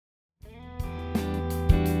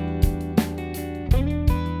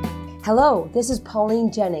Hello, this is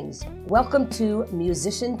Pauline Jennings. Welcome to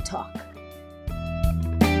Musician Talk.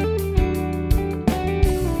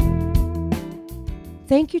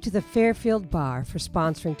 Thank you to the Fairfield Bar for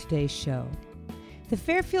sponsoring today's show. The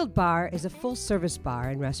Fairfield Bar is a full-service bar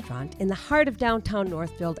and restaurant in the heart of downtown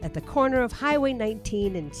Northfield at the corner of Highway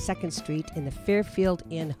 19 and 2nd Street in the Fairfield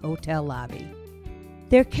Inn Hotel lobby.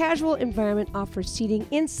 Their casual environment offers seating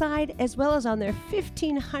inside as well as on their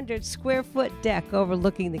 1,500 square foot deck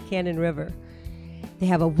overlooking the Cannon River. They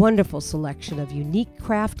have a wonderful selection of unique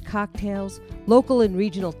craft cocktails, local and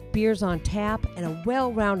regional beers on tap, and a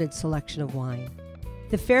well-rounded selection of wine.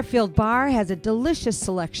 The Fairfield Bar has a delicious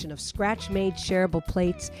selection of scratch-made shareable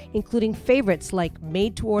plates, including favorites like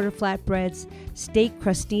made-to-order flatbreads, steak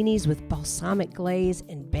crostinis with balsamic glaze,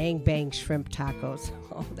 and Bang Bang shrimp tacos.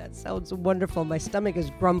 Oh, that sounds wonderful. My stomach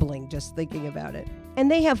is grumbling just thinking about it.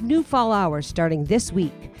 And they have new fall hours starting this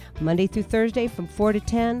week, Monday through Thursday from 4 to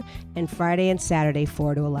 10, and Friday and Saturday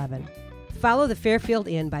 4 to 11. Follow the Fairfield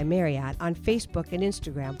Inn by Marriott on Facebook and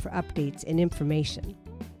Instagram for updates and information.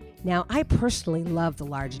 Now, I personally love the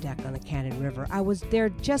large deck on the Cannon River. I was there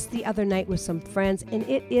just the other night with some friends, and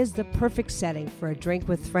it is the perfect setting for a drink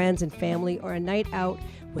with friends and family or a night out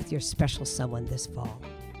with your special someone this fall.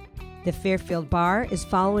 The Fairfield Bar is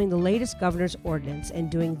following the latest governor's ordinance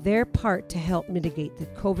and doing their part to help mitigate the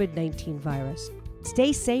COVID-19 virus.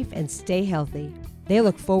 Stay safe and stay healthy. They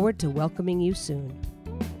look forward to welcoming you soon.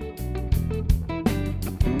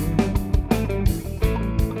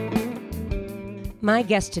 My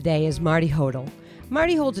guest today is Marty Hodel.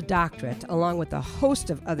 Marty holds a doctorate, along with a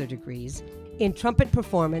host of other degrees, in trumpet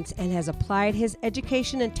performance and has applied his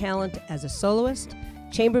education and talent as a soloist,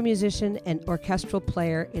 chamber musician, and orchestral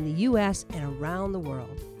player in the U.S. and around the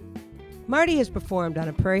world. Marty has performed on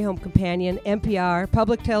A Prairie Home Companion, NPR,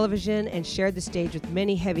 public television, and shared the stage with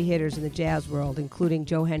many heavy hitters in the jazz world, including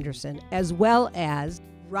Joe Henderson, as well as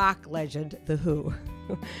rock legend The Who.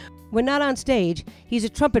 When not on stage, he's a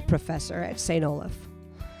trumpet professor at St. Olaf.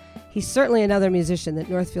 He's certainly another musician that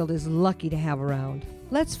Northfield is lucky to have around.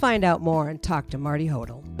 Let's find out more and talk to Marty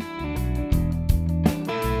Hodel.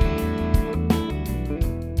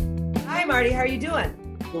 Hi, Marty. How are you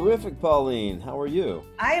doing? Terrific, Pauline. How are you?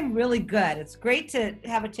 I am really good. It's great to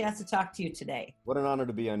have a chance to talk to you today. What an honor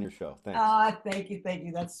to be on your show. Thanks. Thank you. Thank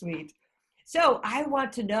you. That's sweet. So I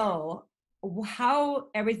want to know how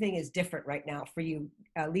everything is different right now for you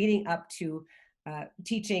leading up to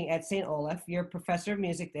teaching at St. Olaf. You're a professor of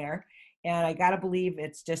music there, and I gotta believe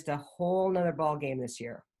it's just a whole nother ball game this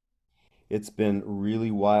year. It's been a really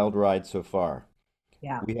wild ride so far.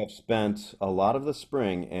 Yeah. We have spent a lot of the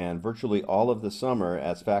spring and virtually all of the summer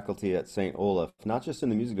as faculty at St. Olaf, not just in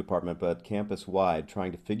the music department, but campus-wide,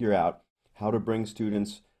 trying to figure out how to bring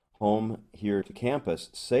students home here to campus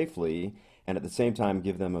safely and at the same time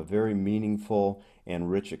give them a very meaningful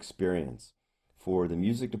and rich experience. For the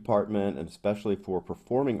music department, and especially for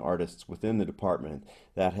performing artists within the department,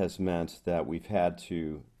 that has meant that we've had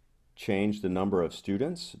to change the number of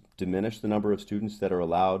students, diminish the number of students that are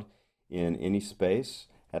allowed in any space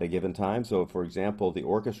at a given time. So, for example, the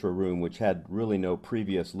orchestra room, which had really no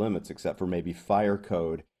previous limits except for maybe fire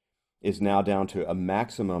code, is now down to a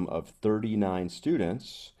maximum of 39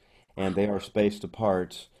 students, and they are spaced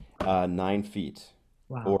apart 9 feet.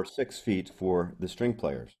 Wow. Or 6 feet for the string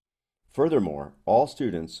players. Furthermore, all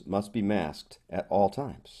students must be masked at all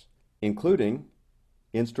times, including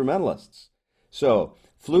instrumentalists. So,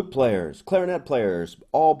 flute players, clarinet players,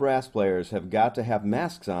 all brass players have got to have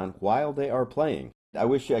masks on while they are playing. I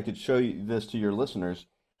wish I could show you this to your listeners,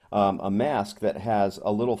 a mask that has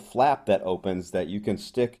a little flap that opens that you can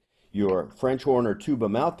stick your French horn or tuba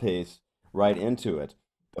mouthpiece right into it.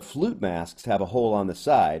 The flute masks have a hole on the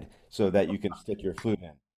side so that you can stick your flute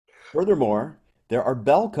in. Furthermore, there are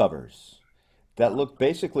bell covers that look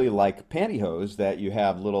basically like pantyhose that you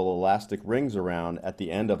have little elastic rings around at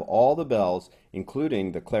the end of all the bells,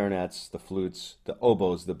 including the clarinets, the flutes, the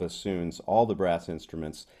oboes, the bassoons, all the brass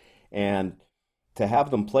instruments. And to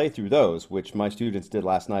have them play through those, which my students did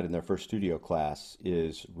last night in their first studio class,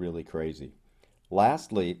 is really crazy.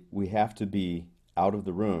 Lastly, we have to be out of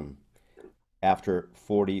the room after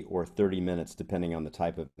 40 or 30 minutes, depending on the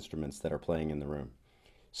type of instruments that are playing in the room.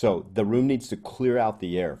 So the room needs to clear out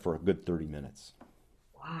the air for a good 30 minutes.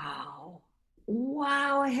 Wow.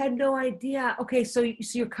 Wow, I had no idea. Okay, so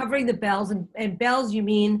you're covering the bells, and bells you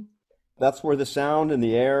mean? That's where the sound and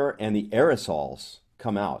the air and the aerosols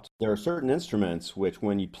come out. There are certain instruments which,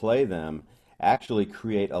 when you play them, actually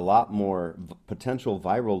create a lot more potential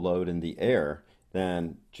viral load in the air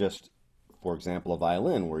than just, for example, a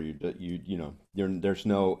violin, where there's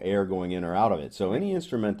no air going in or out of it. So any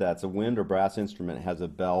instrument that's a wind or brass instrument has a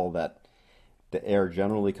bell that the air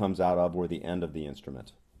generally comes out of or the end of the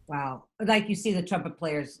instrument. Wow. Like you see the trumpet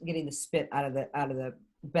players getting the spit out of the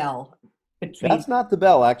bell between. That's not the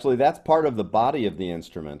bell, actually. That's part of the body of the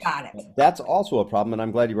instrument. Got it. That's also a problem, and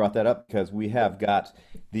I'm glad you brought that up because we have got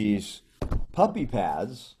these puppy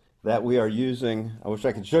pads that we are using. I wish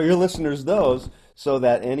I could show your listeners those so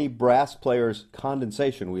that any brass player's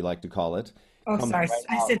condensation, we like to call it, Oh, comes sorry. right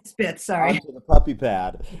I out said spit. Sorry. onto the puppy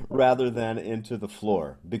pad rather than into the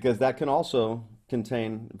floor because that can also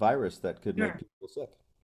contain virus that could make Sure. people sick.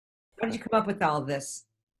 How did you come up with all this?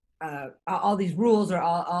 All these rules or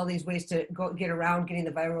all these ways to go get around getting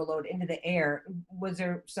the viral load into the air. Was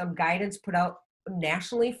there some guidance put out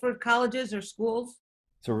nationally for colleges or schools?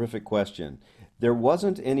 Terrific question. There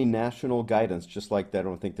wasn't any national guidance, just like that. I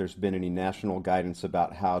don't think there's been any national guidance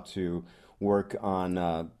about how to work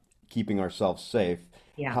on keeping ourselves safe.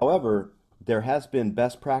 Yeah. However, there has been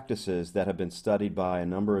best practices that have been studied by a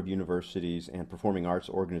number of universities and performing arts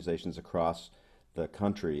organizations across the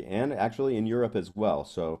country and actually in Europe as well.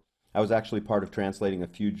 So I was actually part of translating a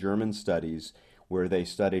few German studies where they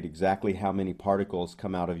studied exactly how many particles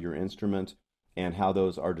come out of your instrument and how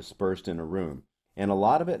those are dispersed in a room. And a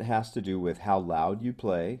lot of it has to do with how loud you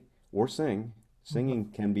play or sing. Mhm. Singing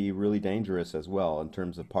can be really dangerous as well in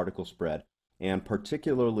terms of particle spread, and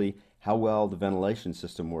particularly how well the ventilation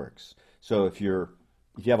system works. So if you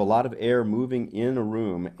have a lot of air moving in a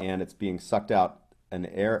room and it's being sucked out an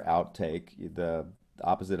air outtake, the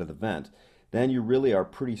opposite of the vent, then you really are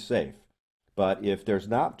pretty safe. But if there's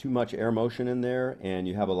not too much air motion in there and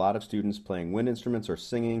you have a lot of students playing wind instruments or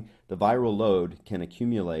singing, the viral load can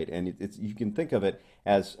accumulate. And you can think of it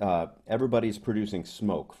as everybody's producing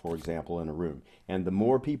smoke, for example, in a room. And the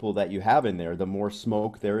more people that you have in there, the more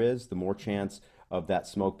smoke there is, the more chance of that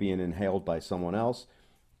smoke being inhaled by someone else.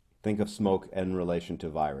 Think of smoke in relation to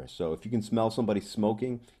virus. So if you can smell somebody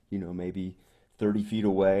smoking, maybe 30 feet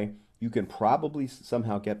away, you can probably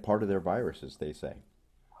somehow get part of their viruses, they say.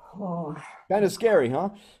 Oh, Kind of scary, huh?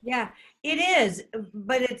 yeah, it is.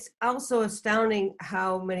 But it's also astounding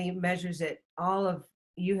how many measures that all of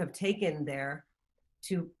you have taken there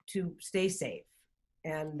to stay safe.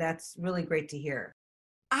 And that's really great to hear.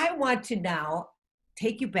 I want to now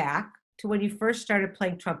take you back to when you first started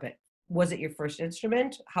playing trumpet. Was it your first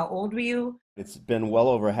instrument? How old were you? It's been well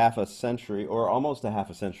over half a century, or almost a half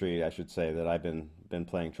a century, I should say, that I've been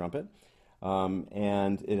playing trumpet.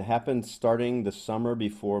 And it happened starting the summer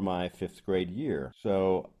before my fifth grade year.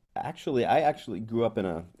 So I actually grew up in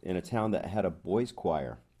a town that had a boys'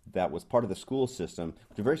 choir that was part of the school system.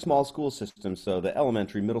 It's a very small school system, so the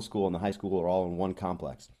elementary, middle school, and the high school are all in one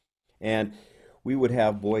complex. And we would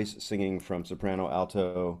have boys singing from soprano,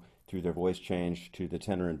 alto, through their voice change to the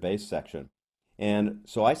tenor and bass section. And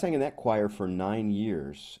so I sang in that choir for 9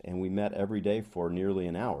 years, and we met every day for nearly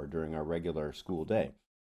an hour during our regular school day.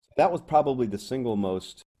 That was probably the single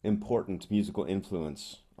most important musical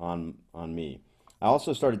influence on me. I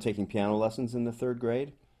also started taking piano lessons in the third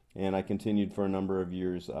grade, and I continued for a number of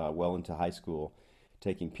years, well into high school,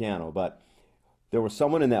 taking piano. But there was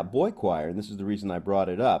someone in that boy choir, and this is the reason I brought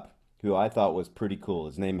it up, who I thought was pretty cool.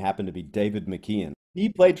 His name happened to be David McKeon. He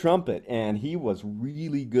played trumpet, and he was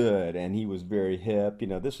really good, and he was very hip.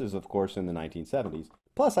 This is, of course, in the 1970s.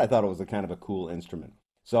 Plus, I thought it was a kind of a cool instrument.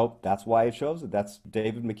 So that's why it shows it. That's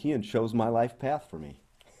David McKeon shows my life path for me.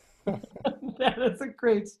 That is a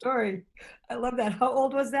great story. I love that. How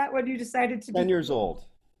old was that when you decided to 10 be? years old.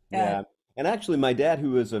 Uh, Yeah. And actually, my dad,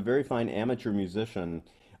 who is a very fine amateur musician,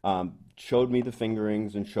 showed me the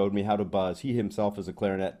fingerings and showed me how to buzz. He himself is a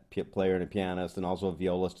clarinet player and a pianist and also a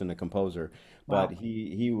violist and a composer. But wow.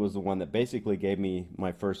 he was the one that basically gave me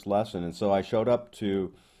my first lesson. And so I showed up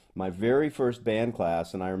to my very first band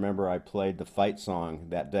class, and I remember I played the fight song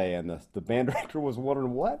that day, and the band director was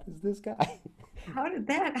wondering, what is this guy? How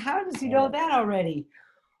does he know Uh, that already?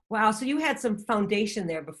 Wow. So you had some foundation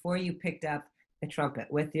there before you picked up the trumpet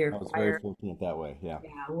with your I was very choir. fortunate that way, yeah.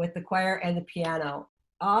 Yeah, with the choir and the piano.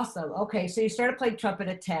 Awesome. Okay. So you started playing trumpet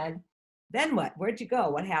at 10. Then what? Where'd you go?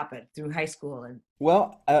 What happened through high school? And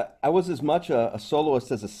Well, I was as much a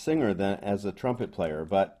soloist as a singer than as a trumpet player,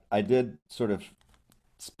 but I did sort of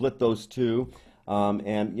split those two.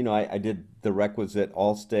 And, I did the requisite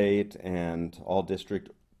all-state and all-district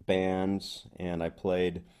bands, and I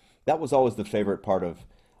played. That was always the favorite part of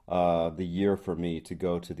the year for me to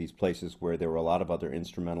go to these places where there were a lot of other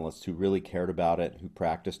instrumentalists who really cared about it, who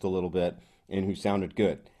practiced a little bit, and who sounded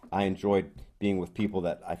good. I enjoyed being with people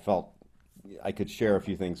that I felt I could share a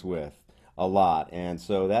few things with a lot. And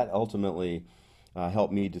so that ultimately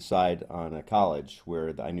helped me decide on a college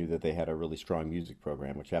where I knew that they had a really strong music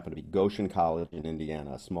program, which happened to be Goshen College in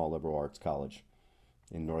Indiana, a small liberal arts college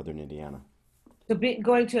in northern Indiana. So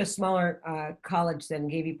going to a smaller college then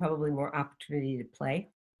gave you probably more opportunity to play.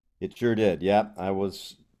 It sure did. Yeah, I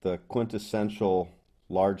was the quintessential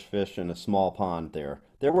large fish in a small pond there.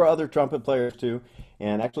 There were other trumpet players too,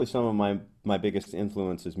 and actually some of my biggest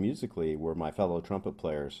influences musically were my fellow trumpet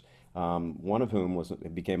players. One of whom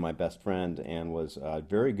became my best friend and was a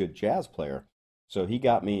very good jazz player. So he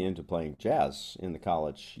got me into playing jazz in the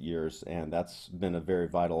college years, and that's been a very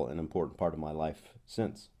vital and important part of my life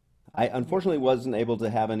since. I unfortunately wasn't able to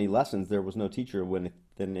have any lessons. There was no teacher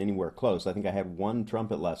then anywhere close. I think I had one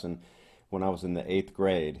trumpet lesson when I was in the eighth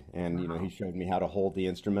grade, and he Wow. showed me how to hold the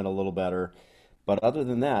instrument a little better. But other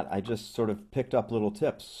than that, I just sort of picked up little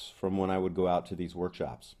tips from when I would go out to these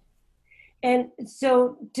workshops. And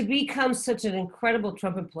so to become such an incredible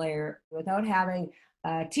trumpet player without having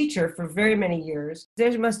a teacher for very many years,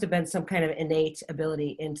 there must have been some kind of innate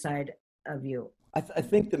ability inside of you. I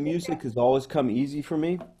think the music has always come easy for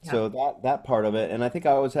me, Yeah. so that part of it, and I think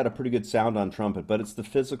I always had a pretty good sound on trumpet, but it's the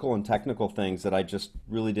physical and technical things that I just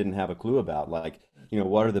really didn't have a clue about. Like,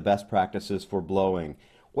 what are the best practices for blowing?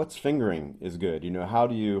 What's fingering is good? How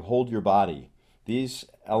do you hold your body? These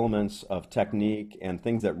elements of technique and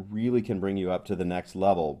things that really can bring you up to the next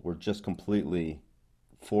level were just completely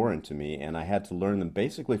foreign to me, and I had to learn them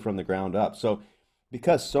basically from the ground up. So,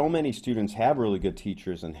 because so many students have really good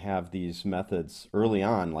teachers and have these methods early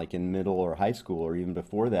on, like in middle or high school or even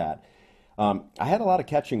before that, I had a lot of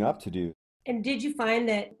catching up to do. And did you find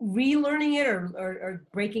that relearning it or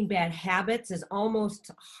breaking bad habits is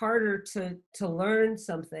almost harder to learn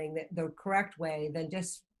something that the correct way than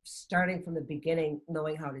just starting from the beginning,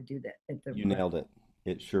 knowing how to do that at the You right? nailed it.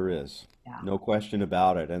 It sure is. Yeah. No question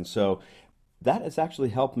about it. And so that has actually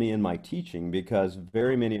helped me in my teaching because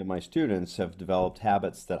very many of my students have developed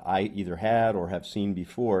habits that I either had or have seen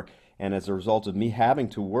before. And as a result of me having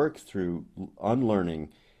to work through unlearning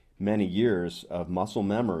many years of muscle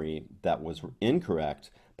memory that was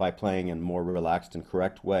incorrect by playing in a more relaxed and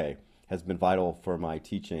correct way has been vital for my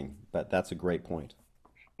teaching. But that's a great point.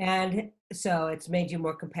 And so it's made you a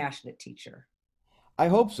more compassionate teacher. I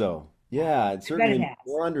hope so. Yeah. Yeah, it's I bet it certainly has.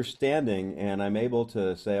 more understanding, and I'm able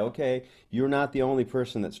to say, okay, you're not the only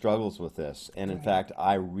person that struggles with this. And in Right. fact,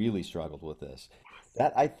 I really struggled with this.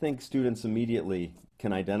 That I think students immediately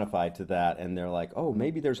can identify to that, and they're like, oh,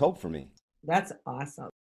 maybe there's hope for me. That's awesome.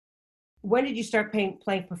 When did you start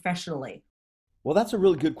playing professionally? Well, that's a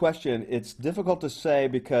really good question. It's difficult to say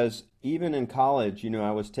because even in college,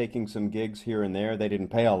 I was taking some gigs here and there. They didn't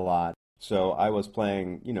pay a lot. So I was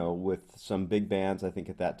playing, with some big bands. I think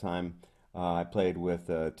at that time, I played with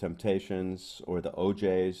Temptations or the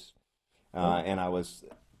OJs, Oh, and I was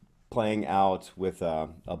playing out with a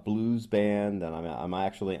blues band. And I'm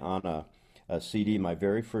actually on a CD. My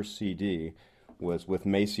very first CD was with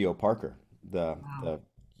Maceo Parker, wow.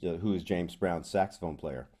 who is James Brown's saxophone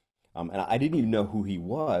player. And I didn't even know who he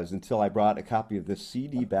was until I brought a copy of this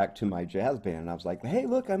CD back to my jazz band, and I was like, "Hey,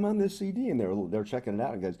 look, I'm on this CD," and they were checking it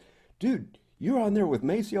out, and goes, "Dude, you're on there with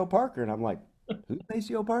Maceo Parker," and I'm like, "Who's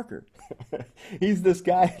Maceo Parker?" He's this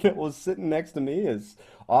guy that was sitting next to me, is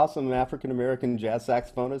awesome African American jazz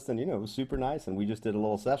saxophonist, and it was super nice, and we just did a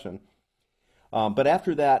little session. But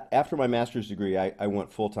after that, after my master's degree, I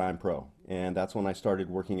went full-time pro, and that's when I started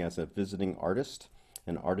working as a visiting artist,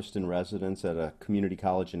 an artist in residence at a community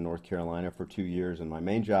college in North Carolina for 2 years. And my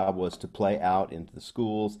main job was to play out into the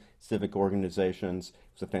schools, civic organizations. It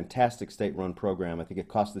was a fantastic state-run program. I think it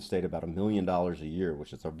cost the state about $1 million a year,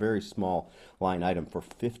 which is a very small line item for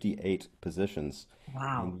 58 positions in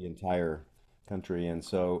Wow. the entire country, and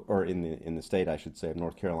so, or in the state, I should say, of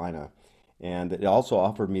North Carolina. And it also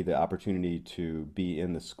offered me the opportunity to be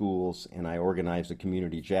in the schools, and I organized a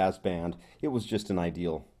community jazz band. It was just an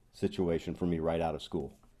ideal situation for me right out of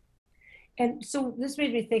school. And so this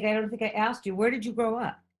made me think, I don't think I asked you, where did you grow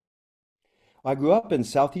up? I grew up in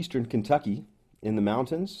southeastern Kentucky in the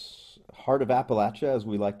mountains, heart of Appalachia, as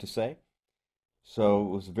we like to say. So it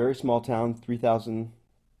was a very small town, 3,000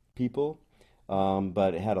 people,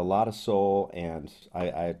 but it had a lot of soul, and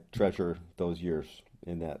I treasure those years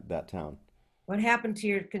in that town. What happened to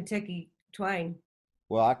your Kentucky twang?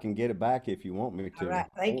 Well, I can get it back if you want me All to. right,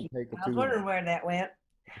 thank you. Won't take it I was too long. wondering where that went.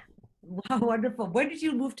 Wow, wonderful. When did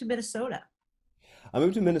you move to Minnesota? I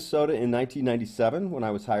moved to Minnesota in 1997 when I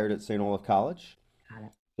was hired at St. Olaf College. Got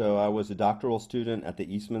it. So I was a doctoral student at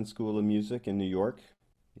the Eastman School of Music in New York,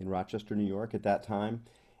 in Rochester, New York at that time.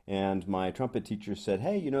 And my trumpet teacher said,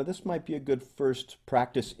 "Hey, this might be a good first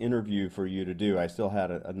practice interview for you to do." I still had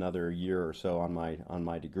another year or so on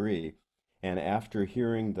my degree. And after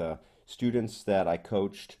hearing the students that I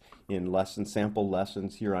coached in sample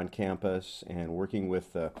lessons here on campus and working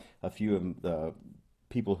with a few of the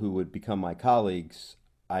people who would become my colleagues,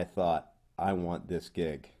 I thought, I want this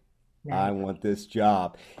gig. I Right. want this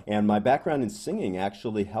job. And my background in singing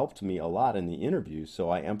actually helped me a lot in the interview, so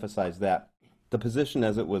I emphasized that. The position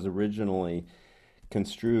as it was originally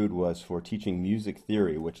construed was for teaching music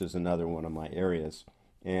theory, which is another one of my areas.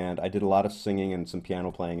 And I did a lot of singing and some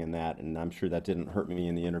piano playing in that, and I'm sure that didn't hurt me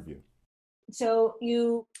in the interview. So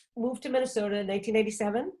you moved to Minnesota in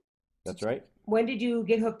 1987. That's right. When did you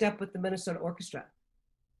get hooked up with the Minnesota Orchestra?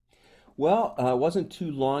 Well, it wasn't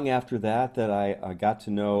too long after that that I got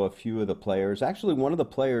to know a few of the players. Actually, one of the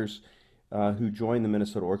players who joined the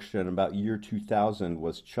Minnesota Orchestra in about year 2000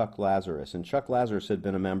 was Chuck Lazarus. And Chuck Lazarus had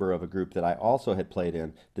been a member of a group that I also had played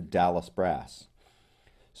in, the Dallas Brass.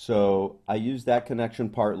 So I used that connection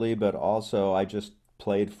partly, but also I just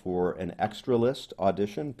played for an extra list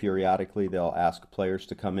audition. Periodically, they'll ask players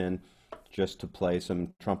to come in just to play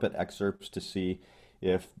some trumpet excerpts to see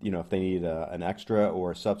if they need an extra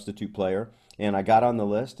or a substitute player. And I got on the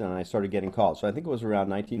list and I started getting calls. So I think it was around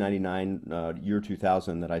 1999, year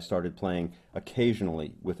 2000, that I started playing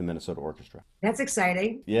occasionally with the Minnesota Orchestra. That's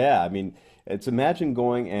exciting. Yeah, I mean, it's imagine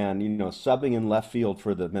going and subbing in left field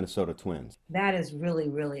for the Minnesota Twins. That is really,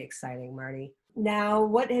 really exciting, Marty. Now,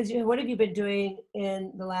 what have you been doing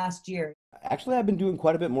in the last year? Actually, I've been doing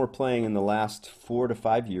quite a bit more playing in the last 4 to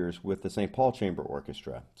 5 years with the St. Paul Chamber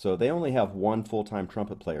Orchestra. So they only have one full-time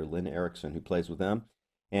trumpet player, Lynn Erickson, who plays with them.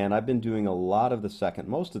 And I've been doing a lot of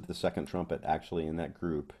most of the second trumpet actually in that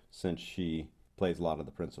group since she plays a lot of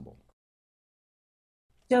the principal.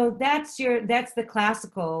 So that's the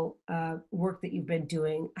classical work that you've been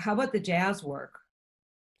doing. How about the jazz work?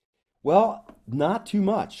 Well, not too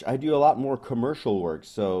much. I do a lot more commercial work.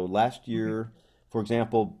 So last Okay. year, for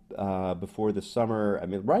example, before the summer, I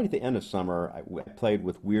mean, right at the end of summer, I played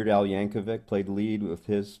with Weird Al Yankovic, played lead with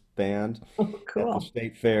his band Oh, at the cool.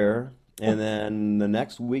 State Fair. And then the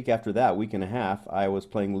next week after that, week and a half, I was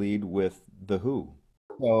playing lead with The Who.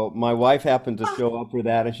 So my wife happened to show up for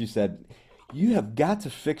that, and she said, "You have got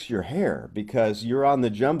to fix your hair because you're on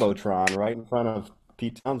the Jumbotron right in front of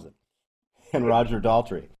Pete Townsend and Roger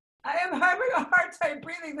Daltrey." I am having a hard time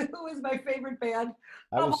breathing. The Who is my favorite band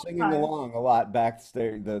I of was all singing time. along a lot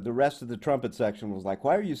backstage. The rest of the trumpet section was like,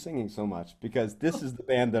 "Why are you singing so much?" Because this is the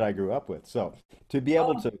band that I grew up with. So to be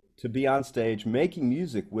able Oh, to be on stage making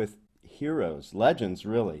music with heroes, legends,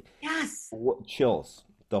 really, yes. chills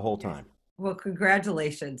the whole Yes. time. Well,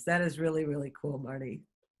 congratulations. That is really, really cool, Marty.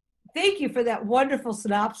 Thank you for that wonderful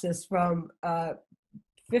synopsis from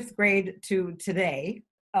fifth grade to today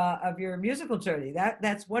of your musical journey.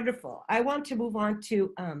 That's wonderful. I want to move on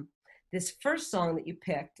to this first song that you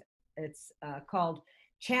picked. It's called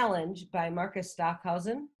 "Challenge" by Markus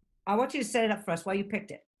Stockhausen. I want you to set it up for us why you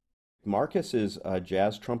picked it. Marcus is a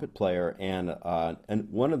jazz trumpet player and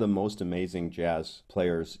one of the most amazing jazz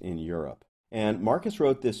players in Europe. And Marcus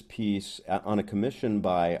wrote this piece on a commission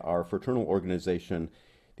by our fraternal organization,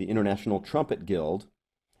 the International Trumpet Guild.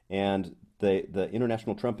 And the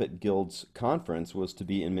International Trumpet Guild's conference was to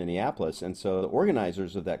be in Minneapolis. And so the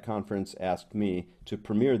organizers of that conference asked me to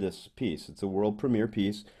premiere this piece. It's a world premiere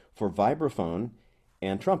piece for vibraphone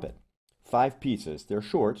and trumpet. 5 pieces. They're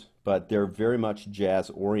short, but they're very much jazz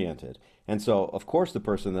oriented. And so, of course, the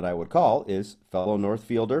person that I would call is fellow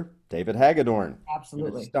Northfielder David Hagedorn, an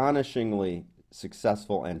Absolutely. astonishingly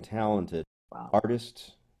successful and talented Wow.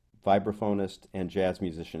 artist, vibraphonist, and jazz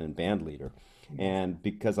musician and band leader. Yes. And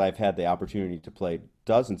because I've had the opportunity to play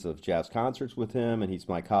dozens of jazz concerts with him, and he's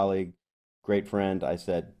my colleague, great friend, I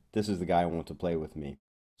said, this is the guy I want to play with me.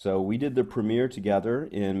 So we did the premiere together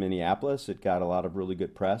in Minneapolis. It got a lot of really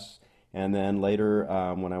good press. And then later,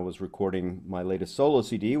 when I was recording my latest solo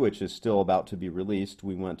CD, which is still about to be released,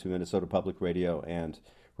 we went to Minnesota Public Radio and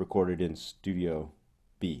recorded in Studio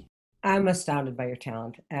B. I'm astounded by your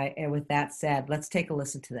talent. And with that said, let's take a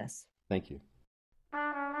listen to this. Thank you.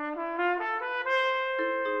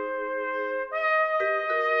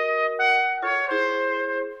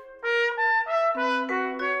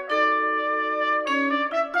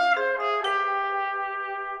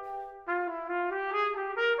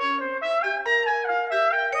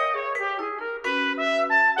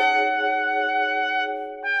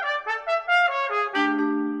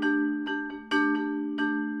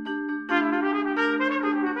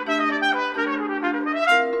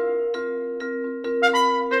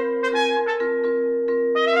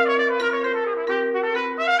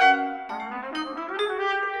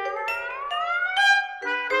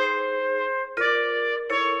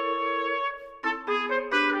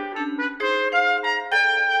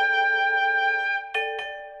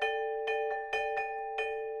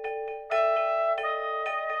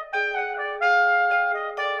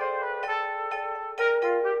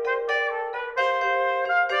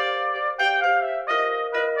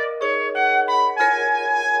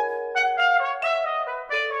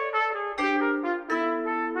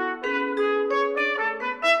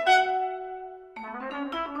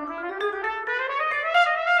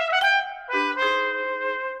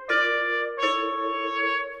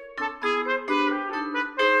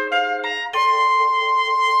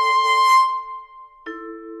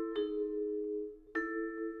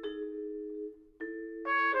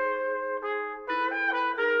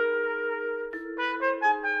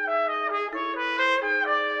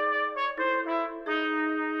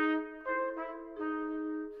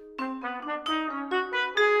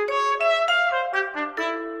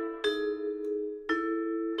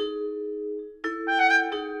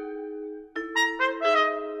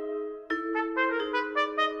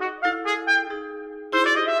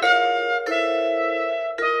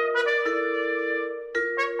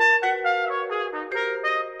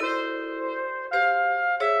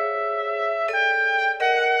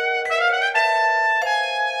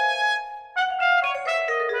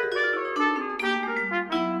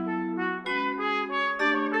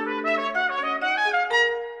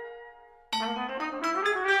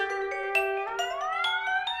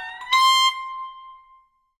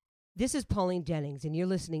 This is Pauline Jennings, and you're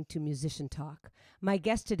listening to Musician Talk. My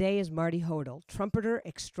guest today is Marty Hodel, trumpeter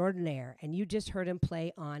extraordinaire, and you just heard him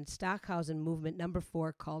play on Stockhausen Movement No.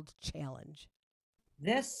 4 called Challenge.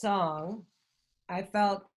 This song, I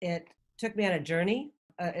felt it took me on a journey,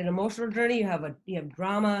 an emotional journey. You have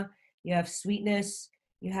drama, you have sweetness,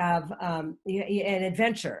 you have an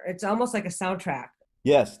adventure. It's almost like a soundtrack.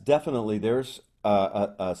 Yes, definitely. There's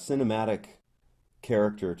a cinematic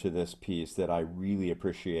character to this piece that I really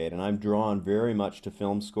appreciate, and I'm drawn very much to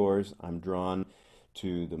film scores. I'm drawn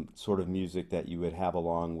to the sort of music that you would have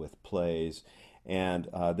along with plays, and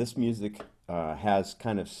this music has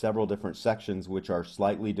kind of several different sections which are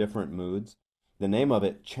slightly different moods. The name of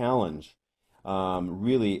it, Challenge,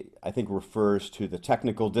 really I think refers to the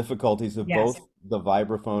technical difficulties of Yes. both the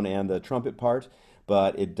vibraphone and the trumpet part,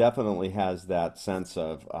 but it definitely has that sense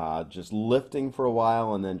of just lifting for a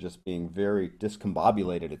while and then just being very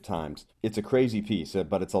discombobulated at times. It's a crazy piece,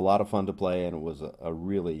 but it's a lot of fun to play, and it was a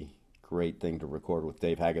really great thing to record with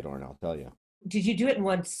Dave Hagedorn, I'll tell you. Did you do it in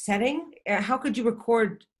one setting? How could you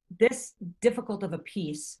record this difficult of a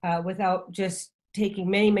piece without just taking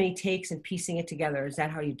many, many takes and piecing it together? Is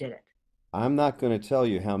that how you did it? I'm not going to tell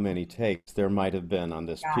you how many takes there might have been on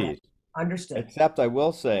this Got piece, it. Understood. except I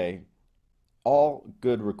will say all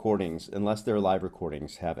good recordings, unless they're live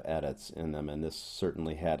recordings, have edits in them, and this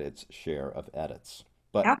certainly had its share of edits.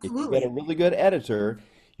 But if you get a Absolutely. really good editor,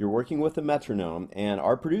 you're working with a metronome, and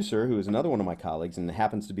our producer, who is another one of my colleagues and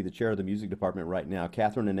happens to be the chair of the music department right now,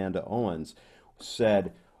 Catherine Ananda Owens,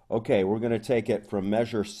 said, okay, we're going to take it from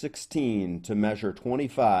measure 16 to measure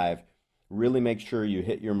 25. Really make sure you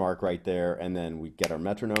hit your mark right there, and then we get our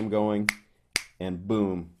metronome going, and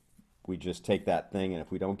boom, we just take that thing, and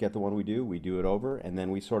if we don't get the one we do it over, and then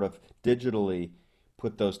we sort of digitally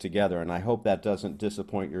put those together. And I hope that doesn't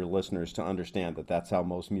disappoint your listeners to understand that that's how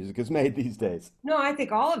most music is made these days. No, I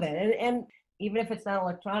think all of it. And even if it's not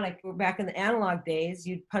electronic, back in the analog days,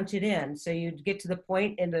 you'd punch it in. So you'd get to the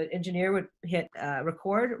point and the engineer would hit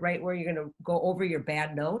record right where you're going to go over your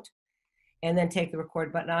bad note and then take the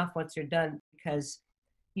record button off once you're done, because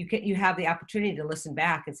you have the opportunity to listen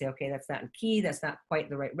back and say, okay, that's not in key, that's not quite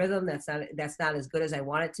the right rhythm, that's not as good as I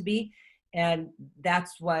want it to be. And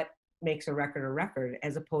that's what makes a record,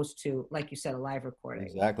 as opposed to, like you said, a live recording.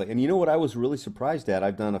 Exactly. And you know what I was really surprised at?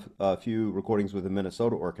 I've done a few recordings with the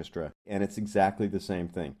Minnesota Orchestra, and it's exactly the same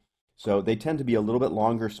thing. So they tend to be a little bit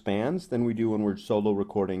longer spans than we do when we're solo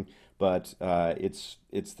recording, but it's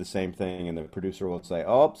the same thing. And the producer will say,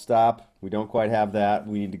 "Oh, stop! We don't quite have that.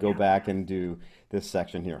 We need to go back and do this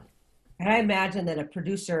section here." And I imagine that a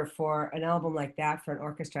producer for an album like that for an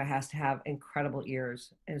orchestra has to have incredible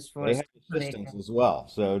ears as far They as have assistants as well.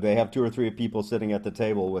 So they have two or three people sitting at the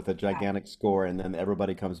table with a gigantic score, and then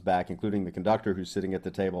everybody comes back, including the conductor who's sitting at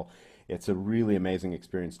the table. It's a really amazing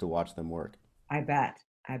experience to watch them work. I bet.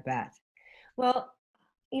 I bet. Well,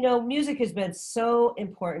 music has been so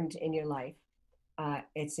important in your life,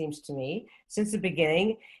 it seems to me, since the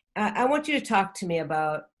beginning. I want you to talk to me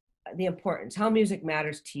about the importance, how music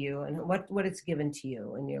matters to you, and what it's given to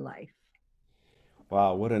you in your life.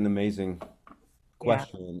 Wow, what an amazing Yeah.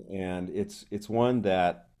 question. And it's one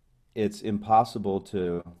that it's impossible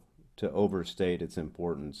to overstate its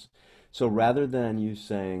importance. So rather than you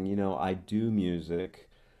saying, I do music,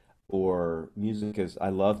 or music is, I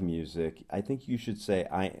love music, I think you should say,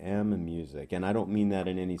 I am a music. And I don't mean that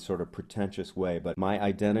in any sort of pretentious way, but my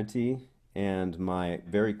identity and my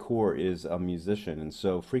very core is a musician. And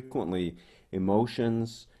so frequently,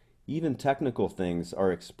 emotions, even technical things,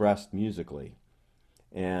 are expressed musically.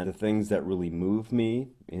 And the things that really move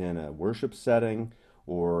me in a worship setting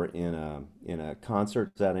or in a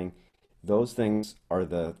concert setting, those things are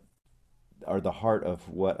the heart of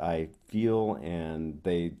what I feel, and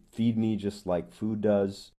they feed me just like food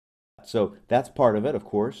does. So that's part of it, of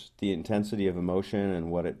course, the intensity of emotion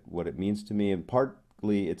and what it means to me. And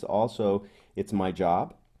partly it's my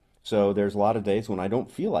job. So there's a lot of days when I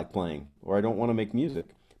don't feel like playing or I don't want to make music.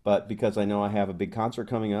 But because I know I have a big concert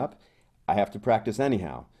coming up, I have to practice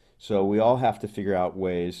anyhow. So we all have to figure out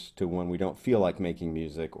ways to, when we don't feel like making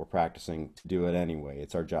music or practicing, to do it anyway.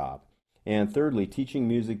 It's our job. And thirdly, teaching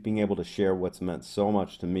music, being able to share what's meant so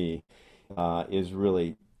much to me, is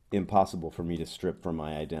really impossible for me to strip from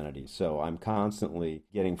my identity. So I'm constantly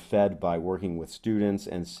getting fed by working with students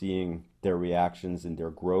and seeing their reactions and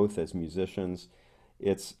their growth as musicians.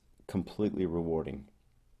 It's completely rewarding.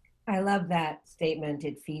 I love that statement,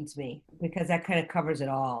 it feeds me, because that kind of covers it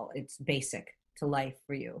all. It's basic to life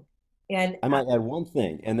for you. And I might add one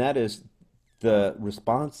thing, and that is the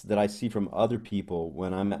response that I see from other people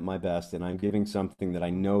when I'm at my best and I'm giving something that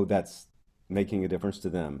I know that's making a difference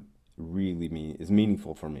to them really is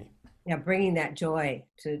meaningful for me. Yeah, bringing that joy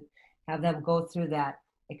to have them go through that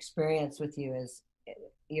experience with you is,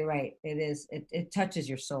 you're right. It is, it touches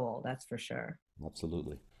your soul, that's for sure.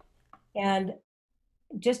 Absolutely. And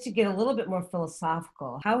just to get a little bit more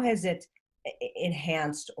philosophical, how has it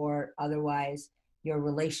enhanced or otherwise your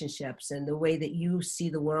relationships and the way that you see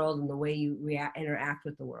the world and the way you interact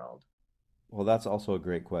with the world? Well, that's also a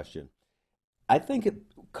great question. I think it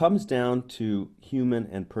comes down to human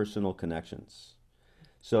and personal connections.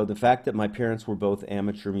 So the fact that my parents were both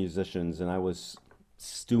amateur musicians and I was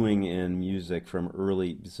stewing in music from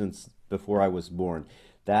early, since before I was born,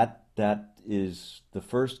 that is the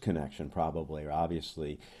first connection, probably,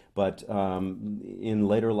 obviously. But in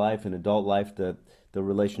later life, in adult life, the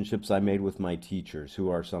relationships I made with my teachers, who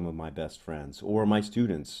are some of my best friends, or my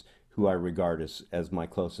students, who I regard as my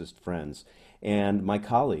closest friends, and my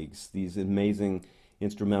colleagues, these amazing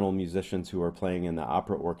instrumental musicians who are playing in the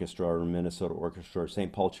Opera Orchestra or Minnesota Orchestra or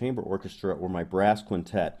St. Paul Chamber Orchestra or my brass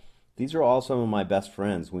quintet. These are all some of my best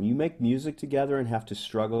friends. When you make music together and have to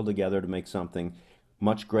struggle together to make something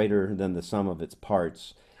much greater than the sum of its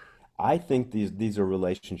parts, I think these are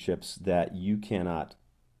relationships that you cannot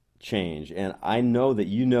change. And I know that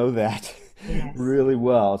you know that Yes. really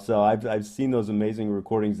well. So I've seen those amazing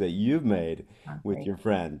recordings that you've made Oh, with great. your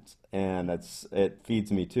friends, and it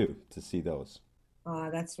feeds me too to see those.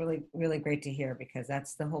 That's really, really great to hear because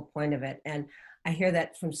that's the whole point of it. And I hear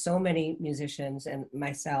that from so many musicians and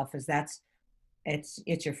myself is that's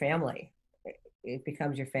it's your family. It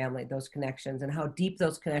becomes your family, those connections and how deep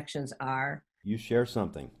those connections are. You share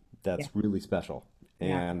something Yeah. that's really special,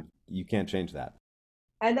 Yeah. and you can't change that.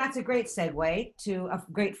 And that's a great segue to a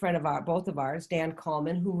great friend of both of ours, Dan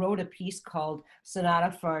Kallman, who wrote a piece called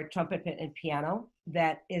Sonata for Trumpet and Piano.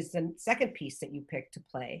 That is the second piece that you picked to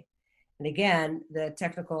play. And again, the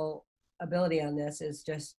technical ability on this is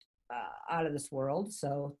just out of this world.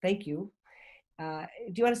 So thank you.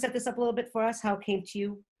 Do you want to set this up a little bit for us? How it came to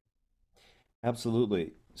you?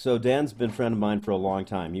 Absolutely. So Dan's been a friend of mine for a long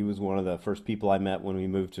time. He was one of the first people I met when we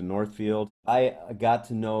moved to Northfield. I got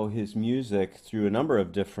to know his music through a number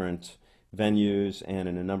of different venues and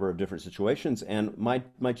in a number of different situations. And my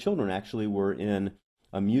children actually were in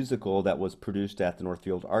a musical that was produced at the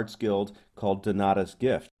Northfield Arts Guild called Donata's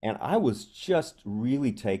Gift. And I was just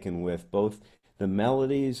really taken with both the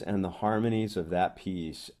melodies and the harmonies of that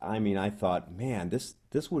piece. I mean, I thought, man,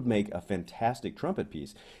 this would make a fantastic trumpet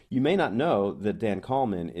piece. You may not know that Dan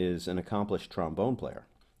Kallman is an accomplished trombone player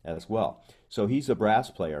as well. So he's a brass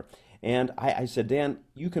player. And I said, Dan,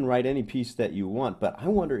 you can write any piece that you want, but I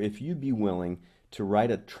wonder if you'd be willing to write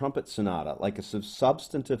a trumpet sonata, like a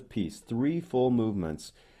substantive piece, three full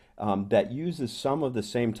movements, that uses some of the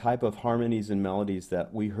same type of harmonies and melodies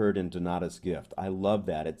that we heard in Donata's Gift. I love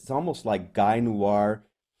that. It's almost like Guy Noir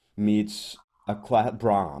meets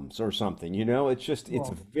Brahms or something. It's a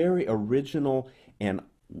Cool. very original and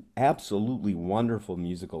absolutely wonderful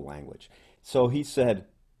musical language. So he said,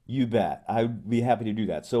 "You bet, I'd be happy to do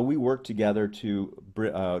that." So we worked together to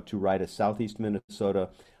write a Southeast Minnesota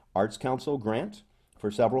Arts Council grant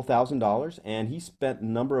for several $1,000s, and he spent a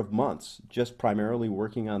number of months just primarily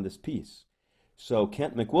working on this piece. So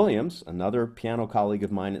Kent McWilliams, another piano colleague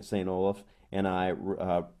of mine at St. Olaf, and I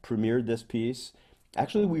premiered this piece.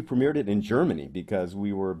 Actually, we premiered it in Germany because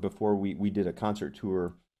before we did a concert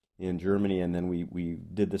tour in Germany, and then we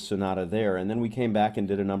did the sonata there, and then we came back and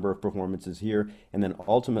did a number of performances here, and then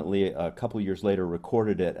ultimately a couple years later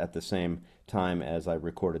recorded it at the same time as I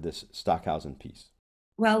recorded this Stockhausen piece.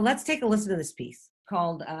 Well, let's take a listen to this piece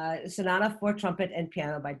called Sonata for Trumpet and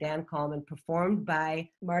Piano by Dan Kallman, performed by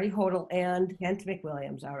Marty Hodel and Kent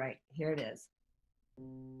McWilliams. All right, here it is.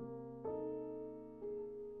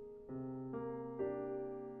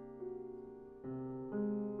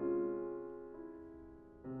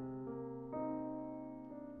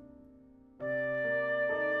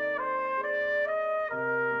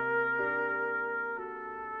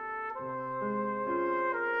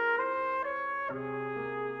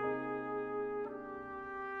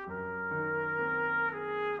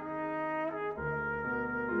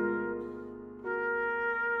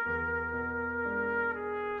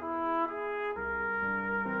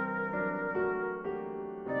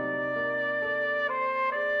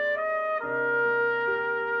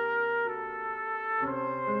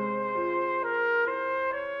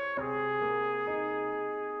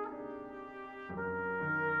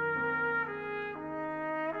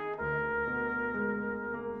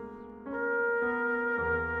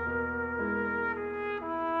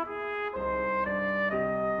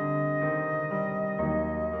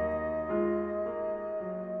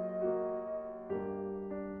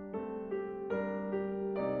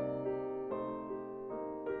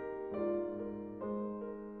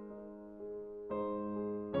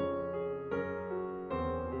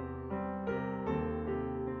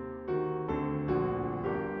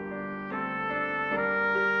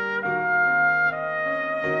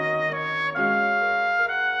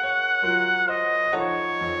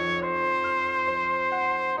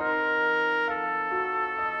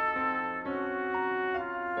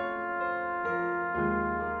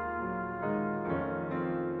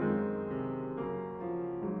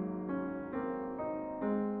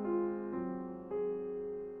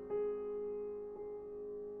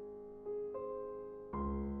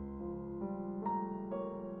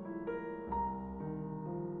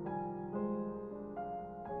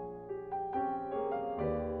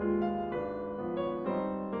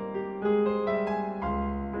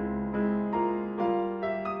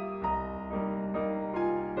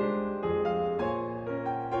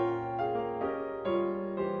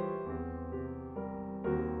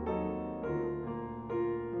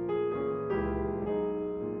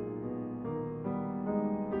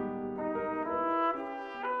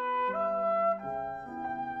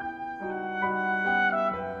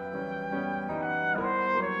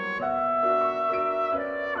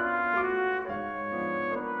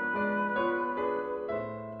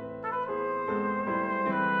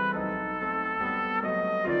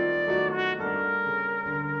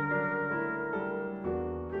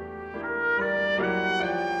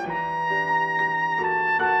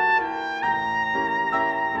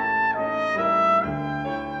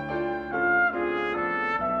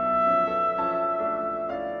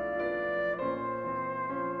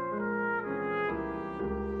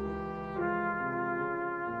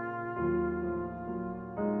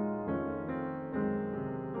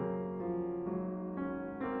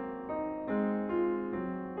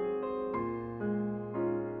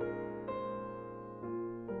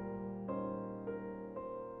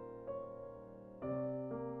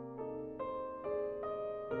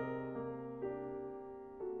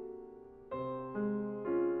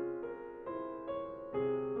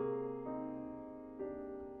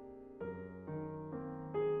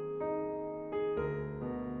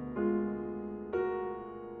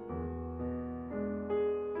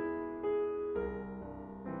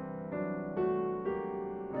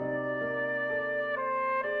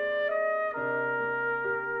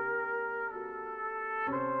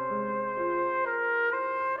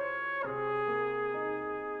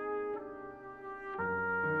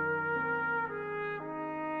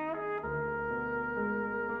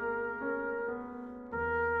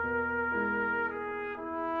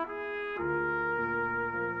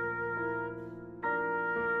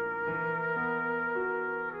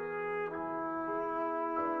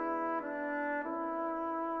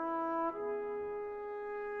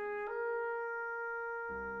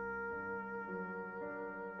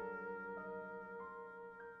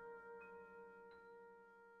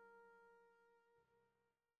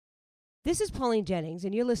 This is Pauline Jennings,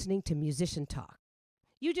 and you're listening to Musician Talk.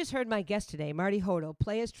 You just heard my guest today, Marty Hodel,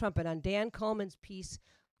 play his trumpet on Dan Kallman's piece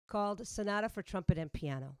called Sonata for Trumpet and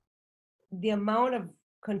Piano. The amount of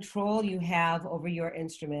control you have over your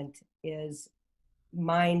instrument is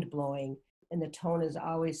mind-blowing, and the tone is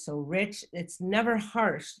always so rich. It's never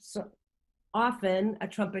harsh. So often a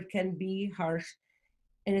trumpet can be harsh,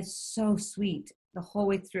 and it's so sweet the whole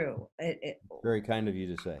way through. Very kind of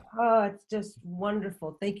you to say. Oh, it's just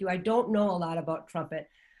wonderful. Thank you. I don't know a lot about trumpet,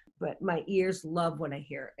 but my ears love what I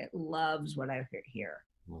hear. It loves what I hear.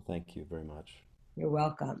 Well, thank you very much. You're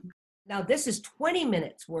welcome. Now, this is 20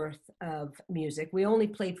 minutes worth of music. We only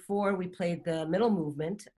played 4. We played the middle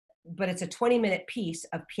movement, but it's a 20-minute piece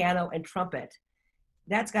of piano and trumpet.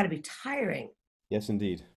 That's got to be tiring. Yes,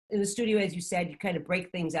 indeed. In the studio, as you said, you kind of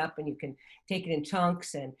break things up and you can take it in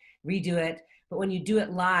chunks and redo it. But when you do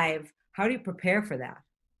it live, how do you prepare for that?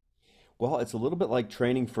 Well, it's a little bit like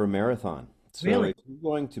training for a marathon. So Really? if you're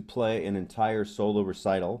going to play an entire solo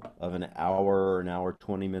recital of an hour or an hour,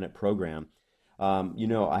 20-minute program,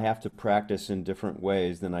 I have to practice in different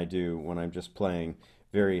ways than I do when I'm just playing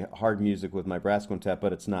very hard music with my brass quintet,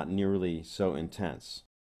 but it's not nearly so intense.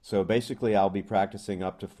 So basically, I'll be practicing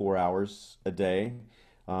up to 4 hours a day,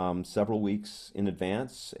 several weeks in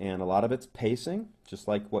advance, and a lot of it's pacing, just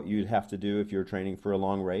like what you'd have to do if you're training for a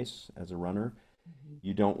long race as a runner.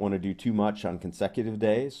 You don't want to do too much on consecutive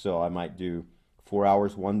days, so I might do 4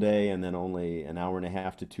 hours one day and then only an hour and a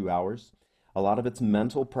half to 2 hours. A lot of it's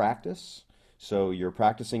mental practice, so you're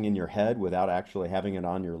practicing in your head without actually having it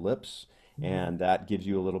on your lips, and that gives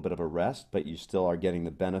you a little bit of a rest, but you still are getting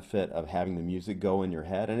the benefit of having the music go in your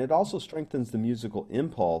head, and it also strengthens the musical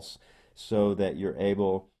impulse so that you're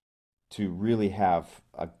able to really have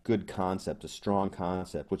a good concept, a strong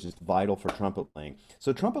concept, which is vital for trumpet playing.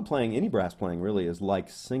 So trumpet playing, any brass playing really is like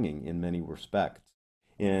singing in many respects,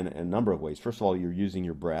 in a number of ways. First of all, you're using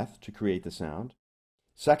your breath to create the sound.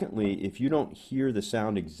 Secondly, if you don't hear the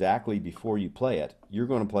sound exactly before you play it, you're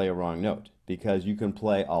going to play a wrong note because you can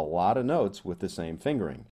play a lot of notes with the same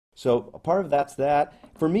fingering. So a part of that's that.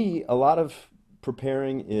 For me, a lot of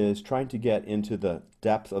preparing is trying to get into the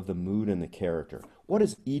depth of the mood and the character. What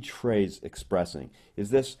is each phrase expressing? Is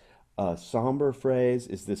this a somber phrase?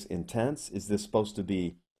 Is this intense? Is this supposed to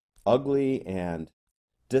be ugly and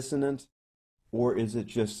dissonant? Or is it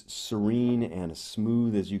just serene and as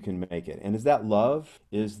smooth as you can make it? And is that love?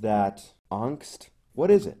 Is that angst? What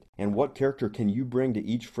is it? And what character can you bring to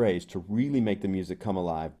each phrase to really make the music come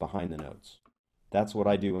alive behind the notes? That's what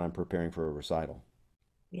I do when I'm preparing for a recital.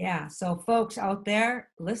 Yeah. So folks out there,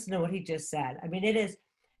 listen to what he just said. I mean,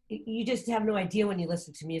 you just have no idea when you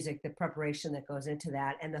listen to music, the preparation that goes into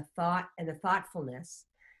that and the thought and the thoughtfulness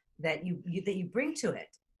that you bring to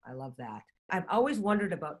it. I love that. I've always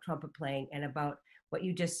wondered about trumpet playing and about what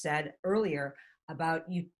you just said earlier about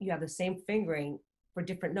you have the same fingering for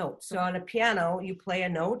different notes. So on a piano, you play a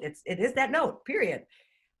note, it is that note, period.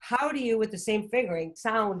 How do you, with the same fingering,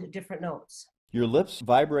 sound different notes? Your lips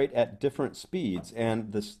vibrate at different speeds,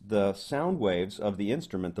 and the sound waves of the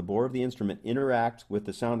instrument, the bore of the instrument, interact with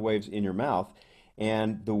the sound waves in your mouth,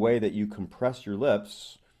 and the way that you compress your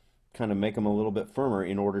lips kind of make them a little bit firmer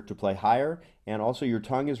in order to play higher, and also your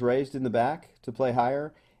tongue is raised in the back to play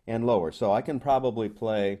higher and lower. So I can probably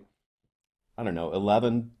play,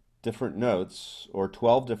 11 different notes or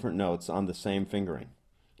 12 different notes on the same fingering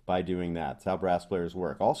by doing that. That's how brass players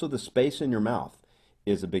work. Also, the space in your mouth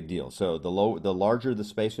is a big deal. So the larger the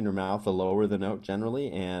space in your mouth, the lower the note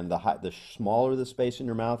generally, and the smaller the space in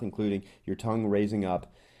your mouth, including your tongue raising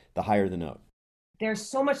up, the higher the note. There's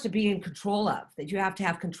so much to be in control of that you have to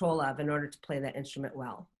have control of in order to play that instrument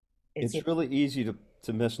well. It's really easy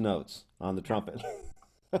to miss notes on the trumpet.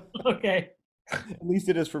 Okay. At least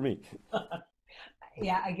it is for me.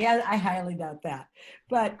 Yeah, again, I highly doubt that.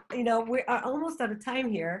 But, we're almost out of time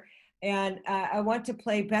here. And I want to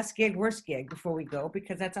play best gig, worst gig before we go,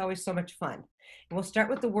 because that's always so much fun. And we'll start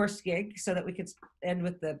with the worst gig so that we can end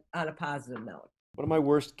on a positive note. One of my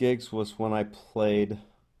worst gigs was when I played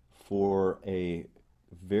for a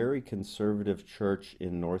very conservative church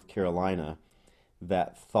in North Carolina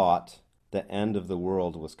that thought the end of the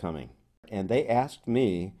world was coming. And they asked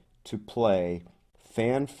me to play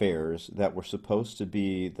fanfares that were supposed to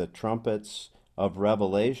be the trumpets of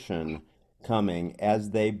Revelation coming as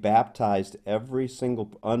they baptized every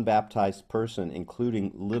single unbaptized person,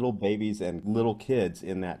 including little babies and little kids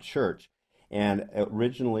in that church. And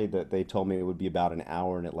originally they told me it would be about an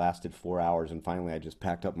hour, and it lasted 4 hours. And finally, I just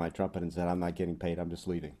packed up my trumpet and said, I'm not getting paid. I'm just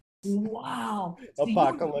leaving. Wow. So you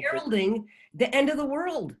were heralding the end of the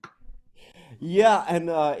world. Yeah, and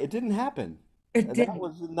it didn't happen. It That didn't.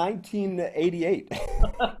 was in 1988.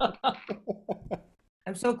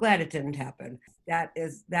 I'm so glad it didn't happen.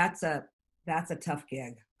 That's a tough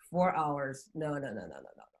gig. 4 hours. No, no, no, no, no,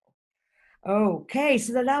 no. Okay,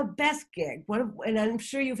 so the now best gig. And I'm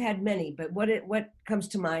sure you've had many, but what comes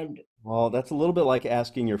to mind? Well, that's a little bit like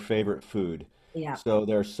asking your favorite food. Yeah. So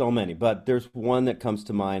there's so many, but there's one that comes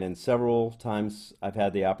to mind, and several times I've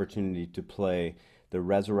had the opportunity to play the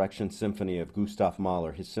Resurrection Symphony of Gustav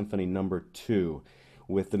Mahler, his Symphony Number 2,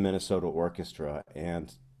 with the Minnesota Orchestra,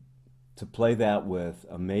 and to play that with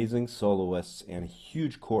amazing soloists and a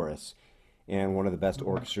huge chorus and one of the best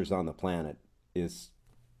orchestras on the planet is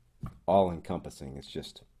all encompassing. It's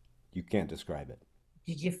just, you can't describe it.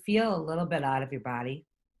 Did you feel a little bit out of your body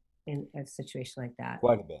in a situation like that?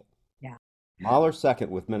 Quite a bit. Yeah. Mahler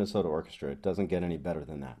second with Minnesota Orchestra. It doesn't get any better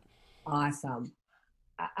than that. Awesome.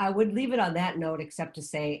 I would leave it on that note, except to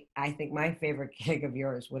say I think my favorite gig of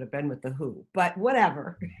yours would have been with The Who, but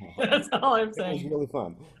whatever. That's all I'm It was saying. really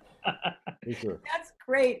fun. For sure. That's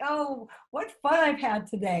great. Oh, what fun I've had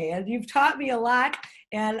today. And you've taught me a lot.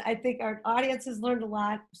 And I think our audience has learned a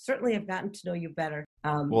lot. Certainly have gotten to know you better.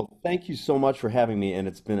 Well, thank you so much for having me, and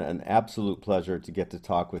it's been an absolute pleasure to get to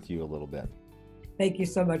talk with you a little bit. Thank you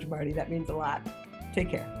so much, Marty. That means a lot.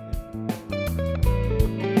 Take care.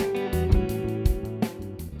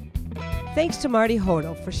 Thanks to Marty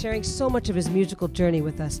Hodel for sharing so much of his musical journey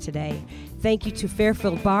with us today. Thank you to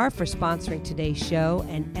Fairfield Bar for sponsoring today's show.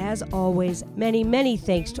 And as always, many, many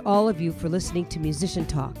thanks to all of you for listening to Musician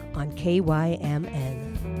Talk on KYMN.